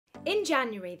In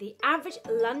January, the average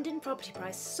London property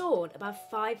price soared above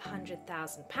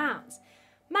 £500,000.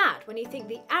 Mad when you think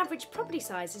the average property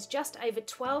size is just over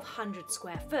 1,200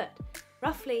 square foot,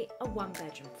 roughly a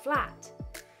one-bedroom flat.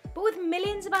 But with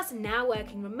millions of us now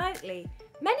working remotely,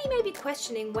 many may be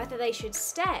questioning whether they should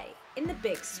stay in the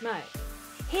big smoke.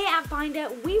 Here at Finder,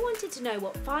 we wanted to know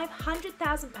what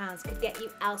 £500,000 could get you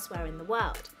elsewhere in the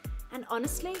world. And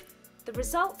honestly, the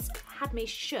results had me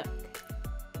shook.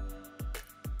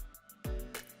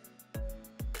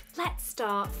 Let's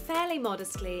start fairly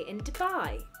modestly in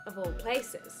Dubai, of all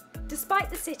places. Despite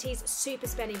the city's super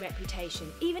spenny reputation,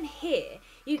 even here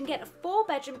you can get a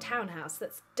 4-bedroom townhouse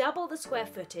that's double the square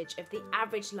footage of the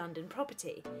average London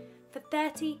property for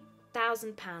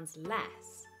 £30,000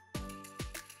 less.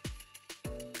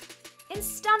 In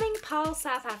stunning Paarl,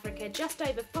 South Africa, just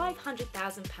over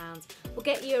 £500,000 will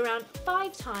get you around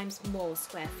 5 times more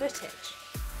square footage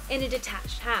in a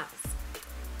detached house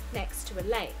next to a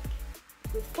lake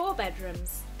with 4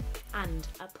 bedrooms and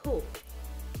a pool.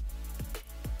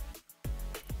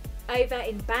 Over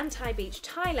in Bantai Beach,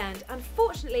 Thailand,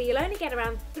 unfortunately you'll only get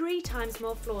around 3 times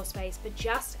more floor space for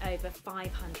just over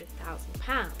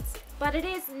 £500,000. But it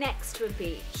is next to a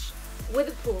beach with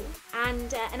a pool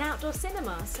and an outdoor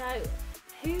cinema, so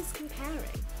who's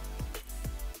comparing?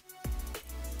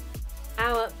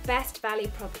 Our best value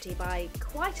property by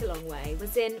quite a long way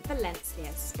was in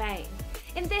Valencia, Spain.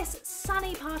 In this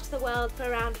sunny part of the world for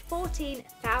around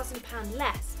 £14,000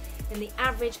 less than the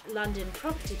average London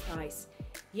property price,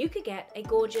 you could get a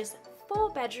gorgeous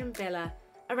 4-bedroom villa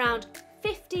around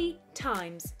 50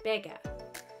 times bigger.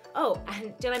 Oh,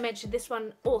 and did I mention this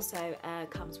one also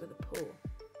comes with a pool.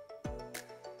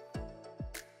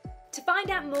 To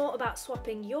find out more about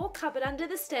swapping your cupboard under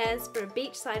the stairs for a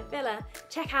beachside villa,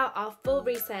 check out our full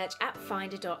research at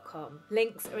finder.com.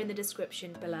 Links are in the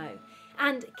description below.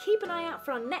 And keep an eye out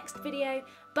for our next video,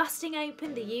 busting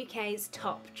open the UK's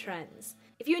top trends.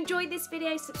 If you enjoyed this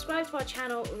video, subscribe to our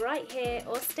channel right here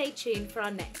or stay tuned for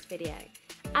our next video.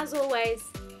 As always,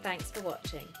 thanks for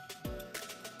watching.